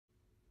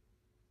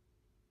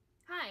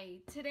Hi,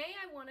 today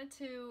I wanted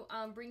to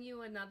bring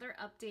you another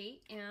update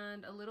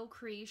and a little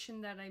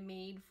creation that I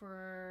made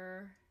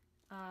for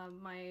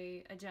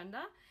my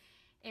agenda.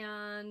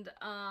 And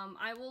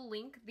I will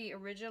link the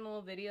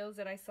original videos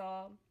that I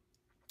saw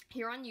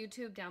here on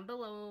YouTube down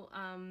below.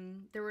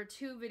 There were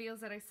two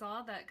videos that I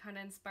saw that kind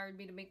of inspired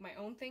me to make my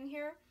own thing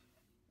here.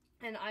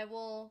 And I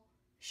will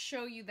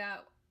show you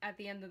that at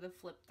the end of the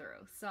flip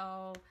through.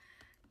 So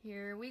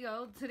here we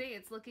go. Today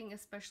it's looking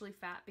especially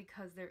fat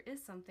because there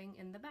is something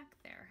in the back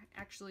there.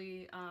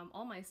 Actually,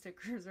 all my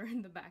stickers are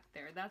in the back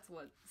there. That's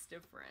what's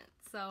different.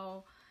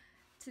 So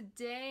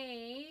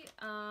today,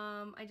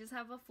 I just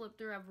have a flip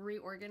through. I've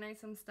reorganized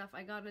some stuff.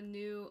 I got a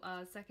new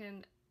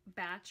second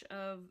batch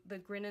of the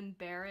Grin and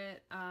Bear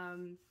It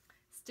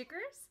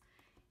stickers.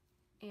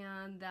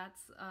 And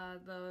that's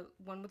the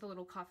one with a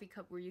little coffee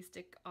cup where you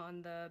stick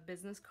on the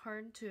business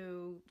card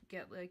to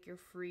get like your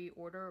free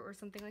order or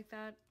something like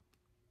that.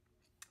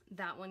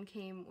 That one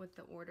came with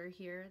the order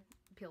here.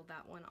 Peeled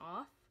that one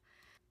off.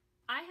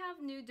 I have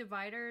new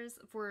dividers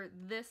for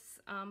this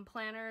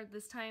planner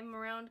this time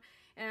around,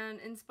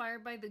 and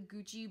inspired by the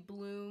Gucci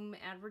Bloom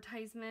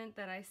advertisement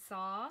that I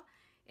saw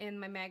in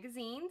my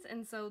magazines.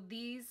 And so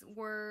these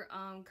were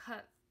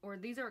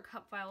these are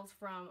cut files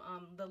from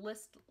the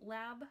List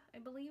Lab, I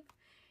believe.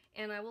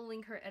 And I will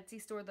link her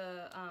Etsy store,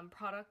 the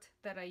product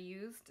that I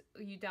used.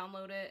 You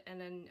download it,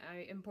 and then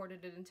I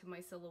imported it into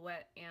my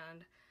Silhouette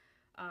and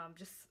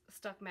just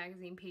stuck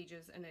magazine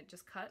pages, and it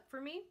just cut for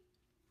me.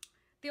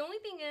 The only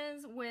thing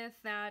is with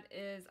that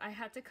is I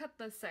had to cut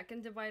the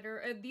second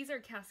divider. These are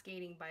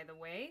cascading, by the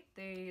way.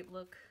 They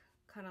look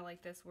kind of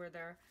like this, where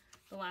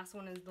the last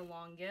one is the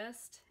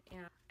longest.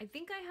 And I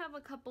think I have a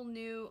couple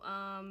new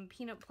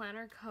Peanut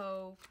Planner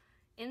Co.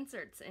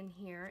 inserts in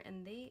here,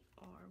 and they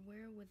are,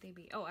 where would they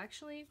be? Oh,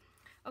 actually,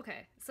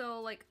 okay, so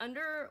like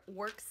under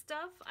work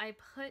stuff, I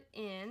put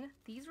in,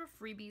 these were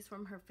freebies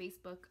from her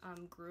Facebook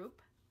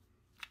group.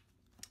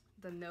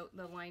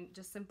 The line,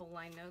 just simple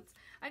line notes.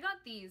 I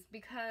got these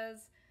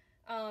because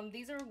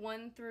these are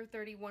 1 through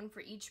 31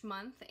 for each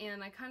month,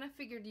 and I kind of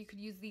figured you could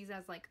use these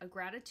as like a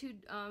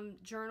gratitude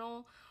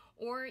journal,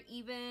 or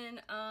even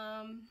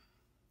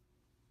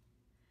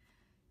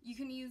you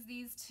can use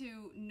these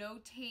to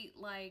notate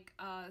like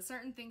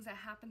certain things that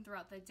happen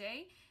throughout the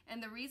day.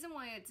 And the reason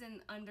why it's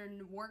in under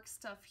work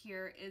stuff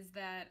here is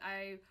that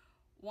I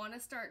want to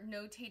start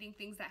notating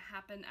things that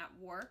happen at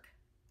work.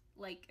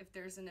 Like if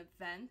there's an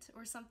event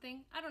or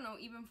something, I don't know,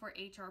 even for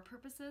HR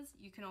purposes,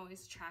 you can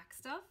always track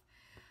stuff.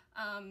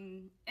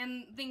 And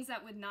things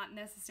that would not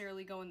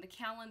necessarily go in the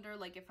calendar,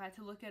 like if I had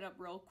to look it up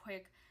real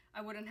quick,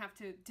 I wouldn't have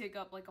to dig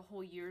up like a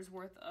whole year's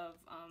worth of,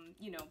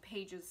 you know,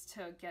 pages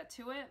to get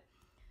to it.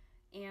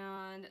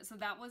 And so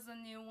that was a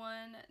new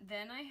one.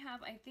 Then I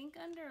have, I think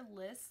under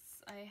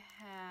lists, I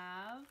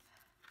have,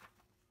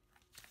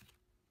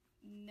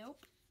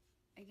 nope.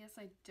 I guess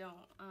I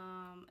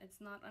don't. It's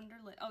not under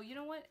oh, you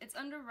know what? It's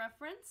under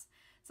reference.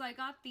 So I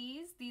got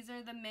these. These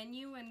are the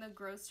menu and the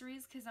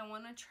groceries because I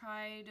want to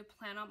try to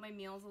plan out my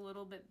meals a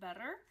little bit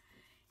better.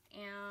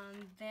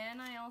 And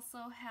then I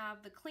also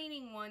have the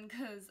cleaning one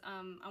because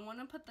I want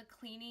to put the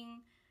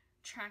cleaning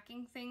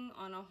tracking thing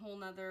on a whole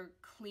nother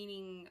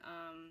cleaning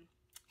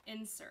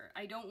insert.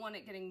 I don't want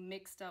it getting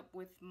mixed up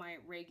with my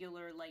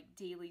regular like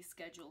daily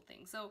schedule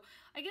thing. So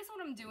I guess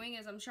what I'm doing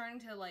is I'm trying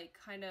to like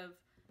kind of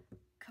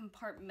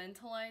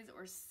compartmentalize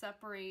or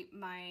separate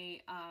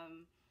my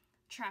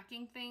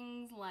tracking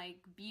things like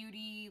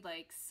beauty,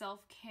 like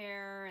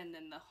self-care, and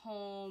then the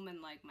home,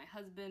 and like my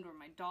husband or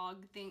my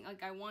dog thing.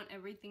 Like I want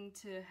everything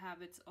to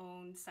have its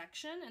own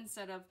section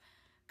instead of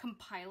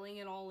compiling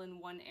it all in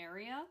one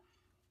area,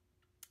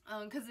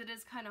 because it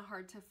is kind of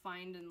hard to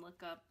find and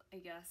look up, I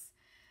guess.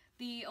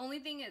 The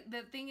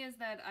thing is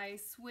that I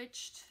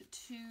switched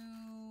to,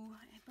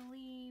 I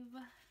believe,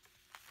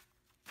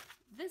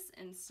 this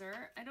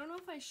insert. I don't know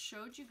if I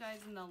showed you guys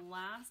in the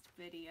last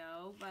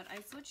video, but I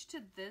switched to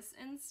this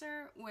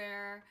insert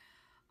where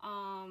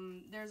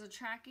there's a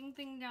tracking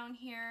thing down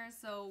here.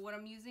 So what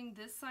I'm using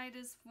this side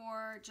is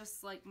for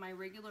just like my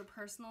regular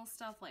personal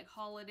stuff, like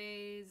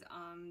holidays,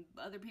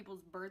 other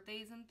people's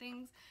birthdays and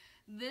things.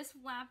 This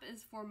flap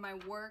is for my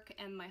work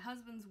and my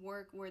husband's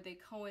work, where they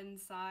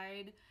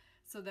coincide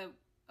so that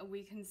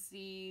we can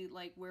see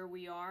like where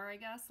we are, I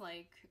guess,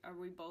 like are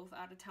we both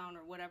out of town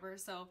or whatever.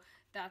 So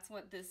that's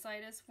what this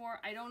side is for.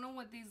 I don't know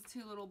what these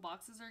two little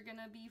boxes are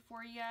gonna be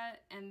for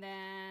yet. And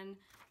then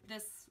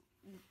this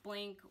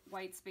blank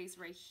white space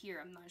right here,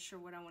 I'm not sure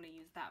what I want to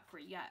use that for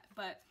yet.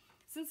 But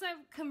since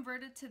I've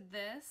converted to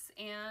this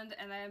and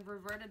I've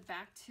reverted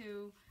back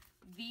to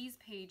these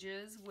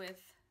pages with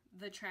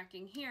the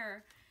tracking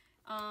here,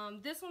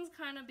 this one's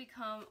kind of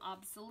become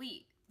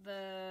obsolete,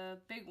 the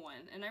big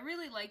one. And I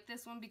really like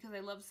this one because I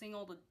love seeing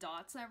all the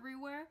dots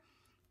everywhere.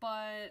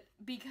 But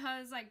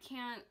because I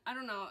can't, I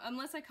don't know,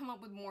 unless I come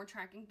up with more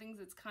tracking things,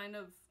 it's kind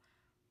of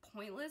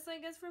pointless, I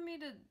guess, for me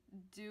to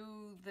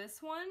do this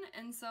one.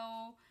 And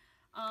so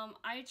I'm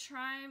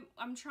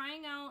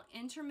trying out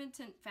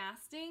intermittent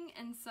fasting,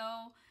 and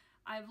so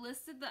I've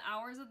listed the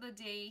hours of the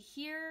day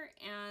here,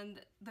 and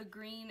the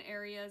green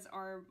areas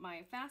are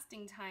my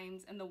fasting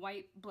times, and the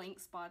white blank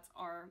spots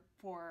are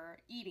for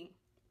eating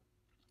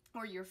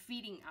or your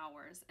feeding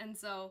hours. And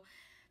so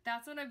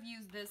that's what I've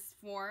used this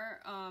for,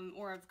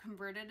 or I've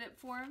converted it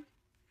for,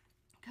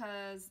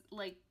 because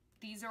like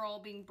these are all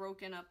being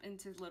broken up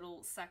into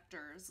little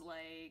sectors.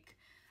 Like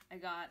I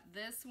got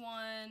this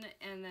one,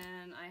 and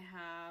then I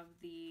have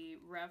the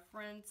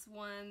reference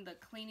one. The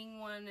cleaning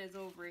one is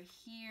over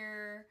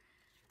here.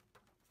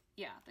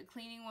 Yeah, the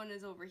cleaning one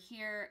is over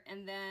here,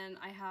 and then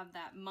I have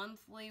that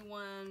monthly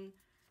one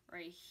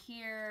right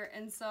here.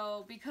 And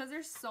so because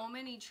there's so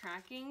many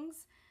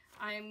trackings,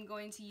 I'm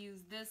going to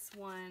use this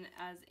one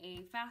as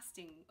a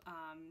fasting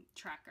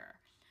tracker.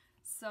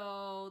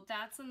 So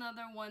that's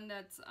another one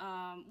that's,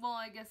 well,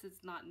 I guess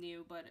it's not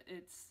new, but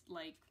it's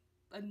like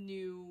a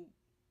new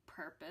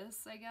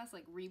purpose, I guess,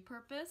 like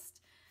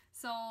repurposed.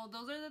 So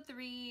those are the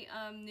three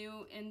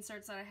new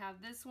inserts that I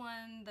have. This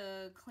one,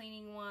 the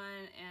cleaning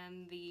one,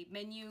 and the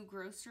menu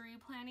grocery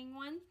planning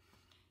one.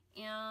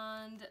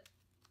 And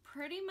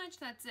pretty much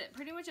that's it.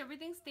 Pretty much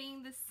everything's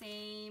staying the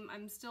same.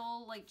 I'm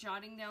still like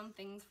jotting down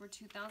things for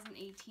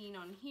 2018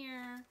 on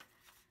here.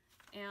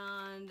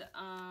 And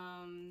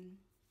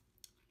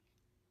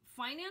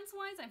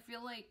finance-wise, I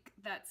feel like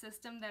that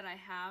system that I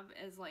have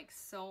is like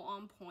so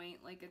on point.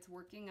 Like it's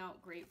working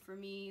out great for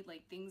me.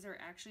 Like things are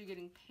actually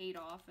getting paid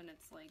off, and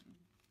it's like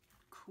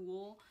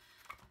cool.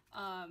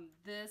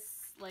 This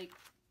like,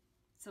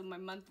 so my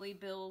monthly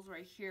bills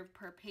right here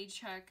per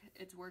paycheck,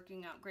 it's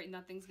working out great.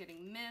 Nothing's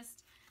getting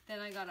missed. Then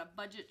I got a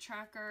budget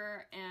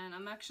tracker, and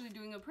I'm actually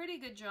doing a pretty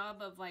good job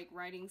of like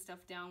writing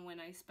stuff down when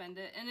I spend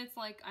it. And it's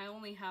like I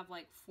only have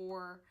like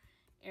 4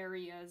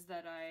 areas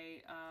that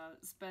I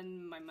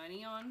spend my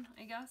money on,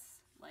 I guess,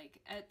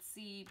 like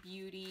Etsy,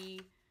 beauty,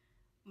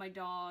 my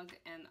dog,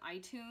 and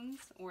iTunes,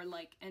 or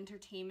like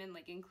entertainment,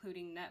 like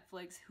including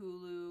Netflix,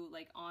 Hulu,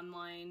 like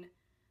online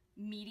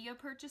media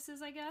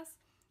purchases, I guess.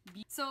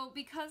 So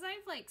because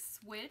I've like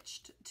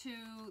switched to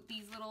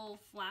these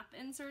little flap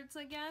inserts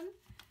again,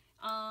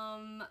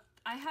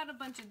 I had a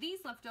bunch of these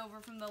left over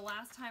from the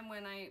last time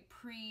when I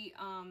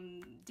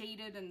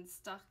dated and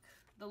stuck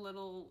the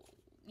little,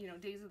 you know,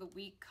 days of the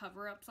week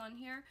cover-ups on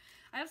here.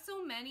 I have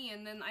so many,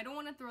 and then I don't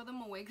want to throw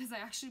them away because I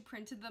actually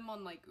printed them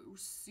on like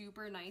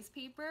super nice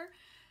paper.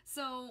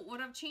 So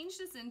what I've changed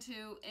this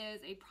into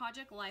is a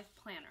project life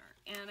planner,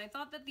 and I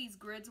thought that these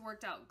grids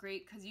worked out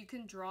great because you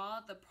can draw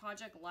the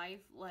project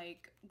life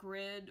like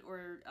grid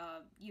or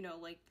you know,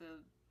 like the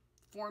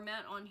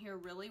format on here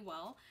really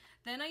well.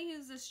 Then I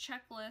use this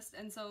checklist,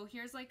 and so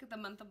here's like the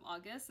month of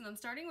August, and I'm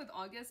starting with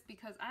August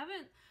because I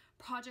haven't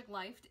project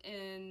lifed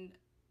in,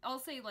 I'll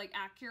say like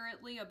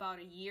accurately, about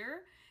a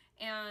year.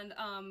 And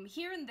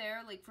here and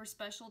there, like for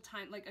special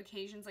time, like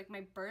occasions, like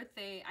my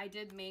birthday, I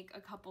did make a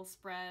couple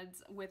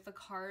spreads with the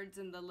cards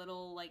and the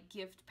little like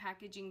gift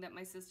packaging that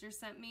my sister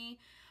sent me.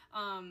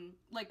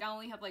 Like I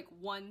only have like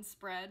 1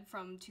 spread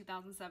from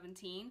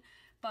 2017,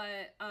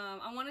 but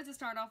I wanted to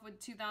start off with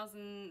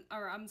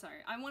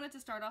I wanted to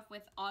start off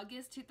with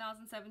August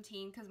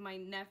 2017 because my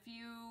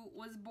nephew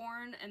was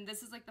born, and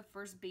this is like the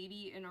first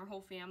baby in our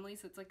whole family,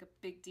 so it's like a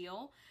big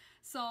deal.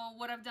 So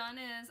what I've done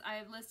is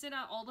I've listed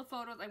out all the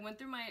photos. I went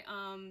through my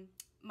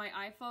my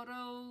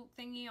iPhoto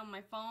thingy on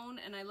my phone,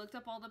 and I looked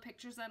up all the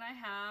pictures that I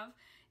have,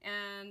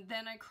 and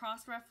then I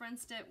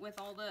cross-referenced it with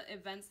all the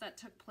events that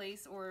took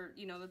place, or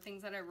you know, the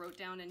things that I wrote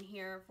down in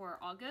here for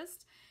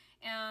August.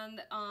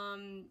 And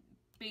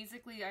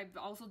basically I've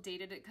also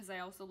dated it because I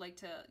also like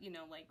to, you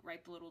know, like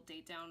write the little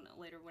date down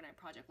later when I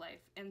project life.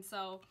 And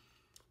so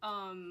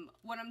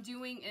what I'm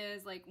doing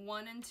is like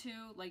 1 and 2,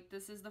 like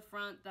this is the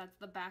front, that's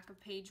the back of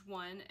page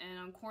 1, and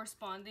I'm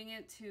corresponding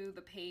it to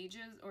the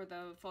pages or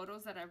the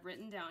photos that I've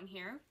written down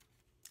here.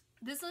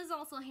 This is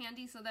also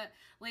handy so that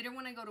later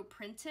when I go to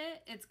print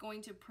it, it's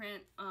going to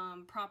print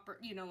proper,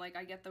 you know, like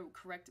I get the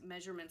correct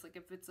measurements. Like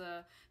if it's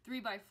a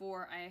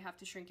 3x4, I have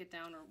to shrink it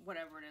down or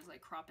whatever it is,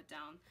 like crop it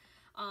down.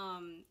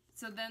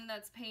 So then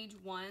that's page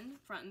 1,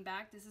 front and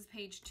back. This is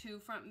page 2,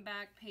 front and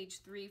back, page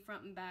 3,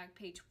 front and back,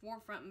 page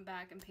 4, front and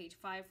back, and page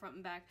 5, front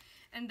and back.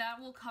 And that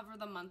will cover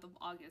the month of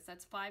August.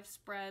 That's 5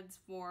 spreads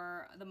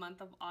for the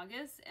month of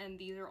August, and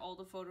these are all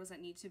the photos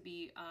that need to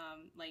be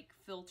like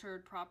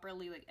filtered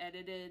properly, like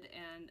edited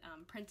and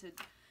printed.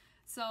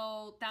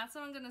 So that's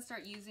what I'm going to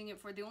start using it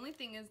for. The only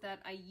thing is that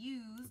I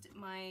used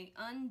my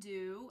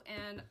undo,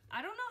 and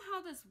I don't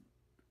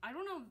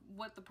know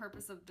what the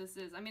purpose of this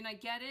is. I mean, I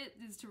get it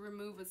is to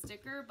remove a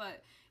sticker,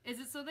 but is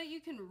it so that you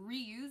can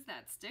reuse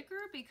that sticker?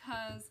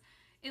 Because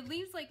it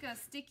leaves like a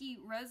sticky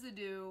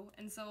residue,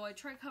 and so I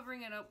tried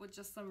covering it up with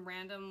just some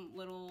random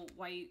little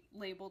white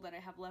label that I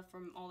have left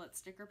from all that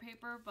sticker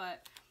paper,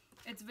 but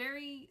it's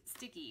very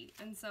sticky,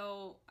 and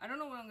so I don't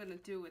know what I'm gonna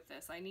do with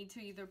this. I need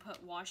to either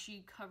put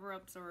washi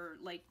cover-ups or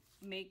like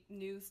make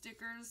new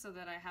stickers so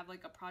that I have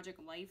like a project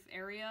life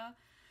area.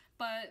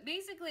 But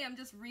basically I'm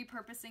just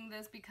repurposing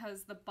this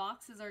because the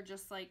boxes are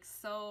just like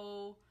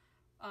so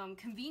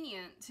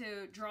convenient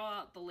to draw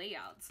out the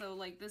layout. So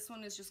like this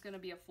one is just going to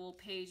be a full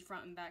page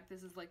front and back.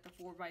 This is like the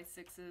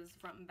 4x6s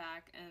front and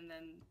back, and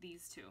then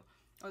these two,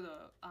 or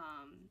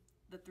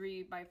the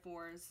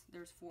 3x4s,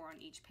 there's 4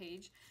 on each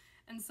page.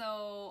 And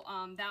so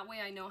that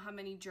way I know how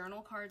many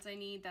journal cards I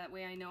need, that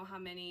way I know how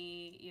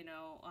many, you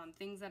know,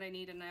 things that I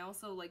need. And I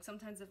also, like,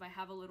 sometimes if I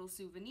have a little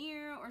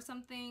souvenir or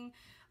something,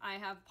 I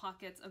have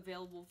pockets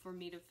available for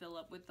me to fill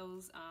up with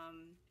those,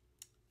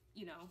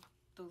 you know,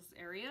 those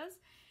areas.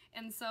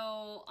 And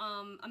so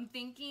I'm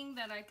thinking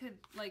that I could,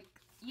 like,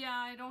 yeah,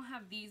 I don't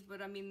have these,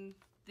 but I mean,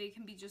 they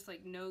can be just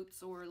like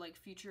notes or like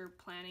future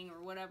planning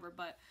or whatever,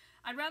 but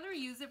I'd rather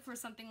use it for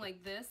something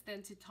like this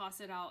than to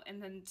toss it out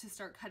and then to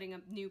start cutting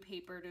up new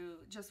paper to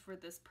just for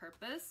this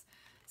purpose.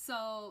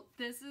 So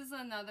this is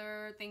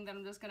another thing that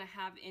I'm just gonna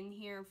have in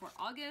here for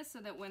August, so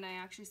that when I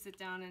actually sit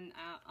down and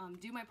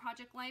do my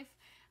project life,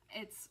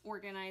 it's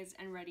organized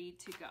and ready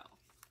to go.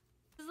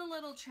 This is a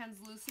little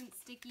translucent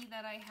sticky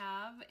that I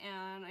have,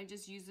 and I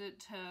just use it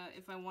to,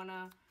 if I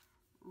wanna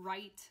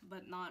write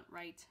but not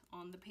write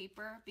on the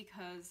paper,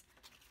 because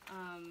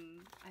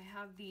I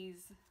have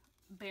these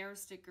bear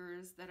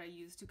stickers that I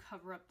use to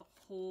cover up the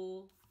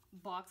whole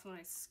box when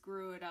I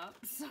screw it up,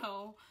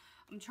 so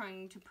I'm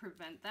trying to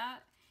prevent that.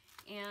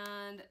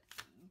 And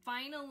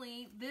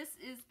finally, this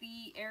is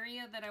the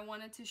area that I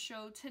wanted to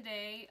show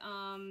today.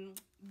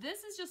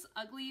 This is just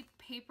ugly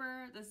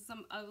paper. This is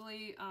some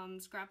ugly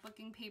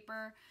scrapbooking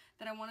paper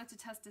that I wanted to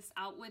test this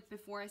out with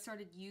before I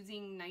started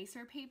using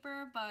nicer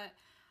paper, but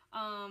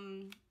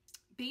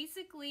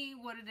basically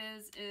what it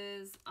is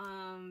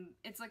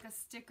it's like a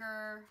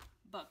sticker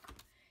book.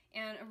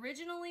 And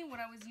originally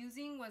what I was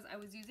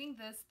using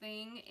this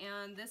thing,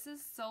 and this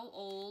is so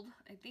old.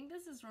 I think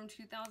this is from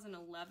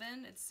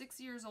 2011. It's 6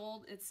 years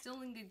old. It's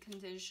still in good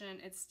condition.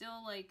 It's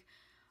still like,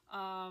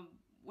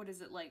 what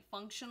is it, like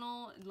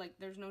functional? Like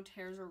there's no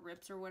tears or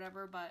rips or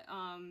whatever, but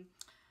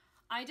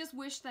I just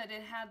wish that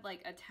it had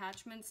like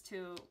attachments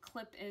to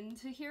clip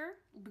into here,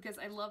 because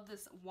I love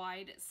this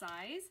wide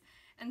size.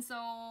 And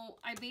so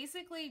I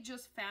basically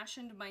just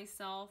fashioned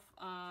myself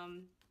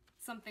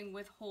something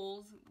with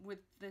holes with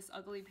this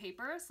ugly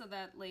paper, so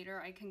that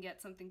later I can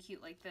get something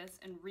cute like this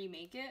and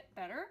remake it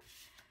better.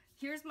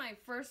 Here's my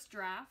first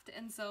draft,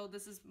 and so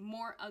this is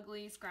more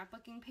ugly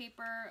scrapbooking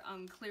paper.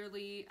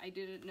 Clearly I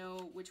didn't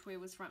know which way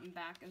was front and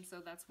back, and so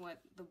that's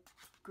what the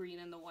green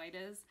and the white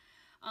is.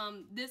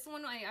 This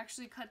one I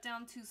actually cut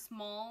down too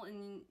small,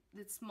 and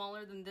it's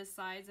smaller than this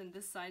size, and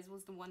this size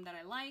was the one that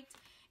I liked.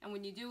 And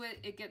when you do it,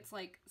 it gets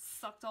like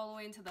sucked all the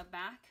way into the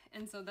back,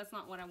 and so that's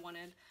not what I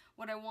wanted.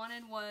 What I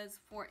wanted was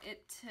for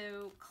it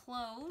to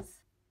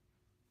close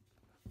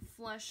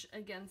flush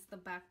against the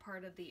back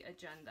part of the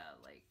agenda,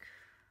 like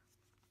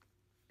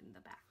in the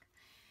back.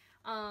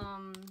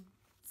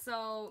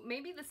 So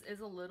maybe this is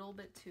a little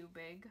bit too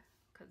big,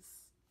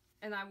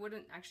 and I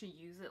wouldn't actually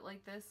use it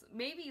like this.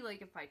 Maybe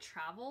like if I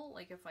travel,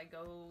 like if I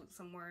go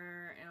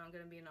somewhere and I'm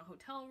gonna be in a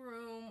hotel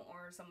room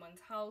or someone's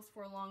house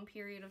for a long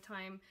period of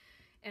time,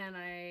 and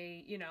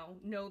I, you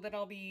know that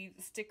I'll be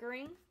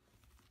stickering.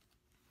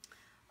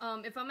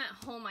 If I'm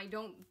at home, I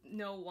don't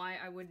know why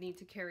I would need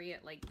to carry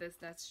it like this.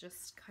 That's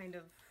just kind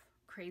of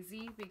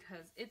crazy,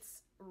 because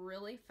it's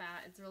really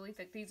fat, it's really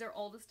thick. These are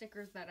all the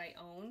stickers that I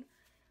own.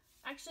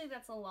 Actually,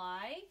 that's a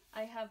lie.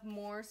 I have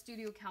more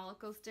Studio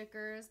Calico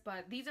stickers,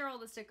 but these are all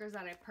the stickers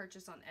that I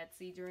purchased on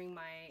Etsy during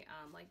my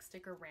like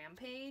sticker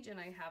rampage, and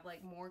I have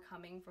like more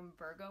coming from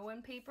Virgo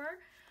Paper.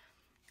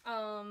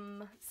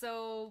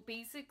 So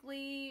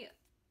basically,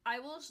 I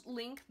will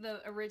link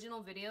the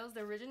original videos.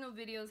 The original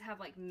videos have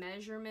like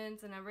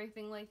measurements and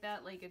everything like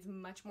that. Like it's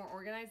much more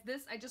organized.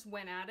 This, I just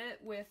went at it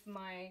with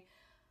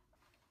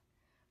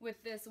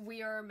this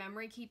We Are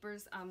Memory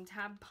Keepers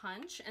tab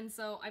punch. And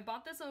so I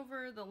bought this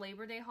over the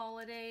Labor Day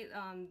holiday.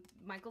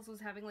 Michael's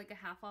was having like a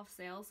half off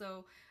sale.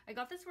 So I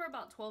got this for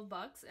about 12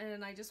 bucks,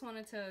 and I just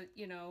wanted to,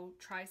 you know,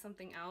 try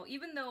something out.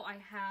 Even though I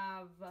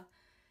have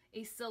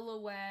a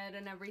silhouette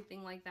and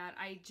everything like that,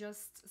 I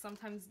just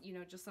sometimes, you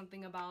know, just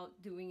something about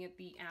doing it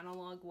the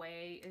analog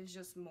way is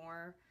just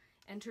more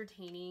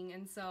entertaining.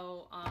 And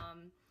so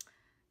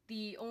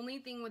the only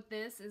thing with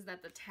this is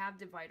that the tab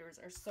dividers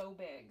are so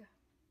big.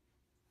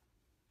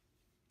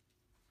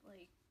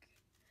 Like,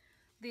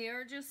 they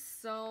are just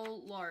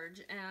so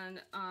large, and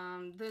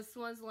this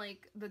was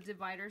like the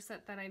divider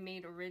set that I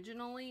made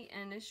originally,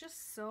 and it's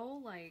just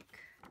so like,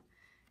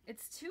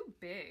 it's too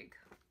big.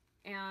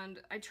 And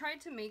I tried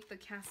to make the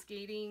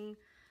cascading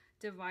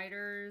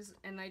dividers,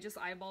 and I just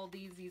eyeballed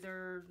these. These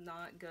are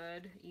not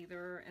good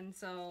either. And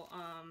so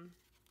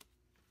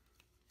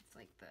it's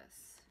like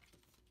this.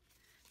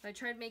 So I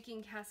tried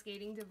making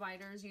cascading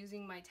dividers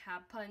using my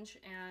tab punch,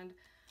 and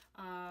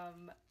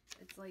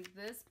it's like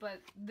this,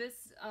 but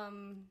this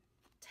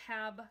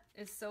tab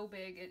is so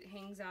big it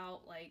hangs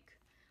out like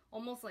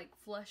almost like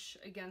flush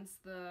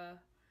against the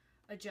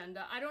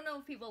agenda. I don't know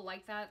if people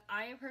like that.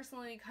 I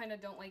personally kind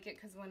of don't like it,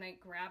 because when I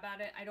grab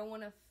at it, I don't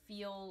want to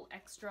feel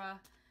extra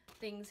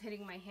things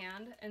hitting my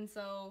hand, and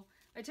so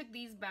I took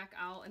these back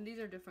out, and these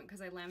are different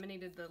because I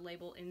laminated the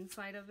label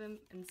inside of them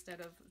instead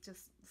of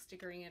just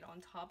stickering it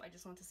on top. I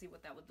just want to see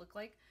what that would look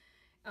like.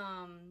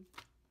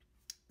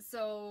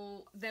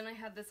 So then I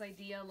had this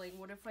idea, like,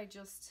 what if I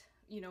just,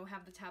 you know,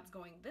 have the tabs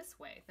going this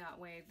way? That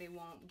way they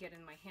won't get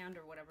in my hand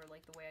or whatever,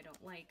 like the way I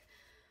don't like.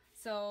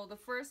 So the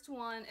first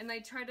one, and I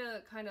try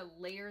to kind of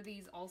layer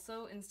these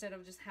also instead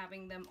of just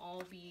having them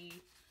all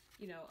be,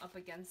 you know, up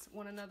against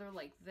one another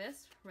like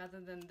this, rather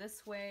than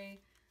this way.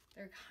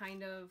 They're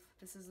kind of,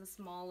 this is the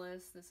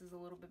smallest, this is a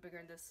little bit bigger,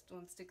 and this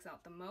one sticks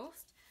out the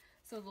most.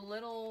 So the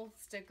little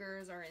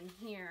stickers are in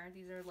here.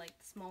 These are like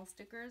small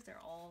stickers.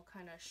 They're all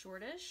kind of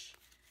shortish.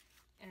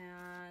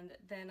 And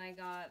then I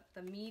got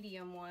the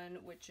medium one,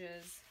 which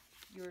is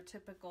your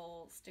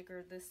typical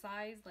sticker this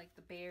size, like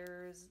the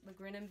bears, the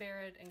Grin and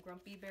Bear It and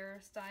Grumpy Bear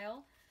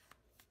style,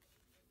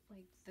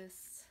 like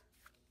this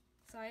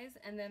size.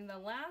 And then the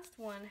last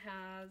one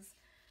has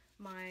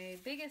my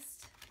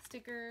biggest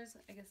stickers.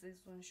 I guess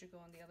this one should go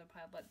on the other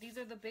pile, but these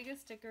are the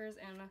biggest stickers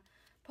and a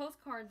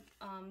postcard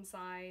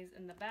size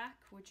in the back,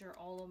 which are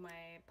all of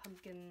my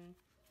pumpkin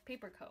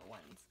paper co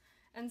ones.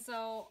 And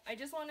so I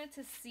just wanted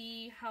to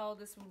see how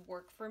this would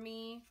work for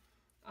me,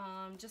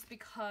 just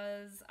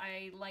because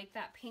I like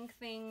that pink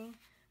thing,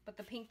 but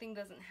the pink thing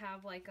doesn't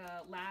have like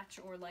a latch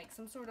or like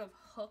some sort of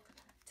hook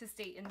to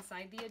stay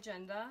inside the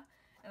agenda.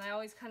 And I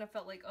always kind of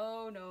felt like,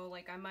 oh no,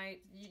 like I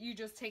might, you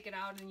just take it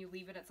out and you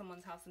leave it at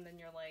someone's house and then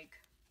you're like,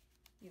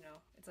 you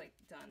know, it's like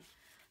done.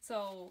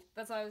 So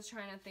that's why I was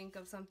trying to think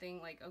of something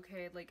like,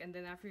 okay, like, and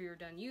then after you're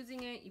done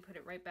using it, you put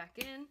it right back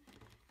in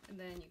and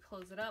then you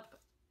close it up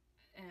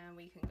and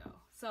we can go.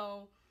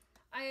 So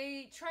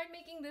I tried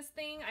making this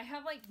thing. I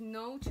have like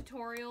no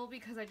tutorial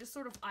because I just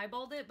sort of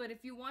eyeballed it, but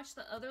if you watch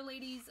the other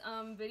ladies'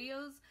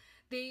 videos,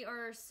 they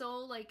are so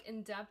like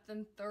in-depth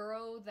and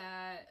thorough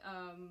that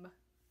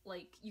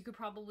like you could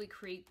probably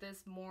create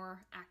this more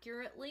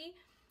accurately.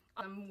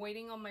 I'm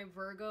waiting on my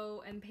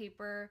Virgo and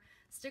Paper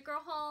sticker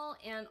haul,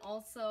 and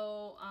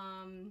also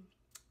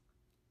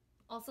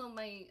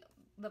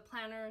the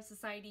Planner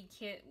Society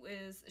kit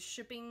is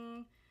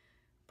shipping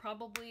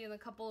probably in a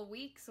couple of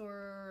weeks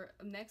or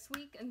next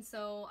week, and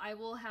so I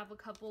will have a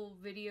couple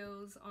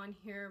videos on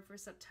here for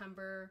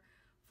September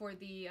for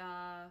the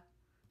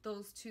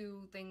those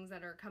two things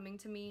that are coming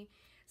to me.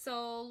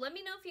 So let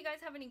me know if you guys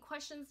have any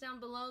questions down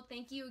below.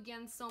 Thank you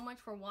again so much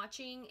for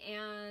watching,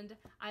 and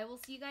I will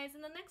see you guys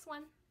in the next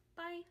one.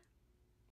 Bye!